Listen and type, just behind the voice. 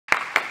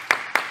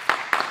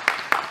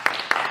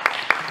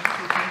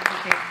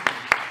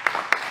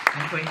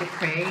going to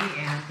pray,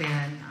 and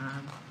then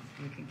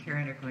Luke and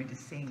Karen are going to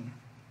sing.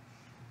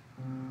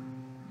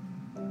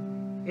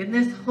 In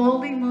this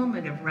holy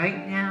moment of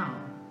right now,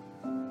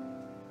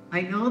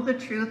 I know the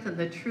truth, and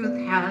the truth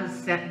has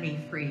set me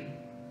free.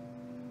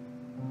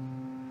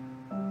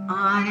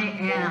 I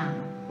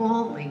am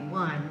wholly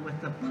one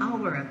with the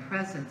power and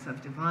presence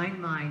of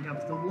divine mind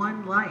of the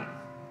one life.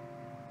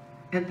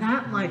 And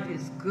that life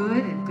is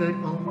good and good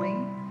only.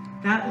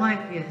 That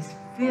life is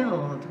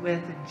filled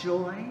with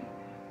joy,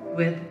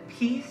 with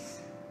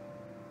peace,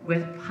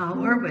 with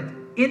power, with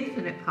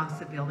infinite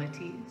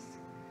possibilities.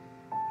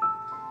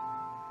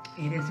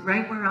 It is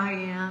right where I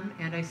am,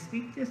 and I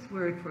speak this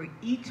word for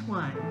each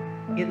one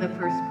in the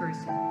first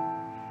person.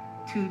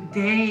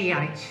 Today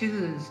I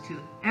choose to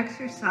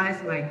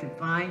exercise my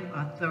divine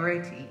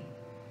authority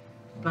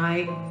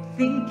by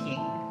thinking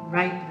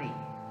rightly,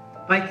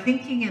 by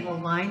thinking in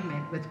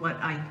alignment with what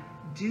I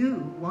do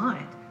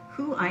want,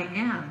 who I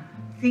am,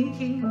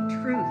 thinking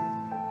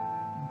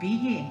truth,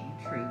 being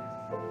truth.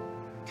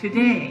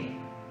 Today,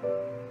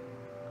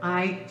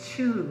 I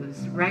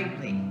choose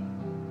rightly.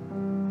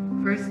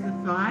 First the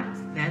thoughts,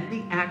 then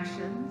the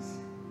actions,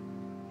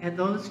 and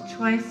those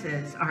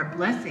choices are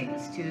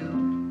blessings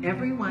to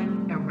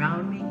everyone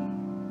around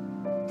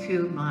me,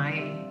 to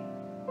my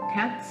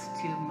pets,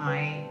 to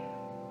my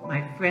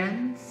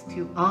friends,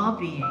 to all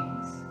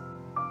beings.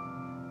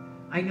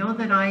 I know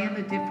that I am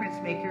a difference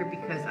maker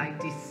because I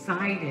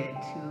decided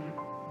to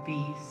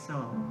be so.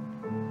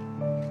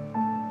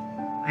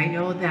 I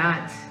know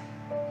that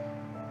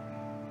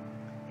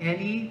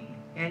any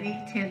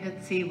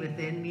tendency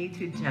within me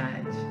to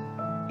judge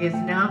is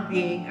now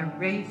being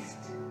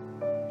erased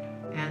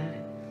and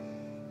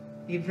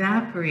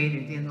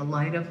evaporated in the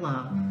light of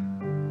love.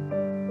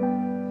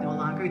 No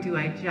longer do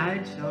I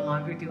judge, no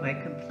longer do I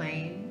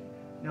complain,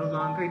 no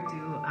longer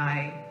do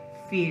I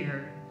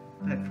fear,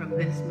 but from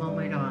this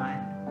moment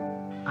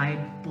on, I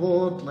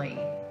boldly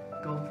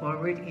go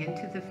forward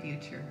into the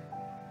future,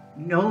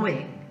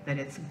 knowing that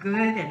it's good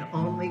and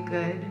only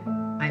good.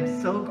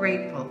 I'm so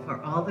grateful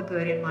for all the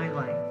good in my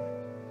life.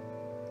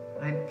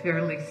 I'm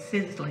fairly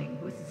sizzling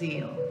with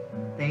zeal.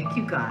 Thank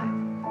you, God,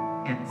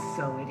 and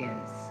so it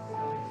is.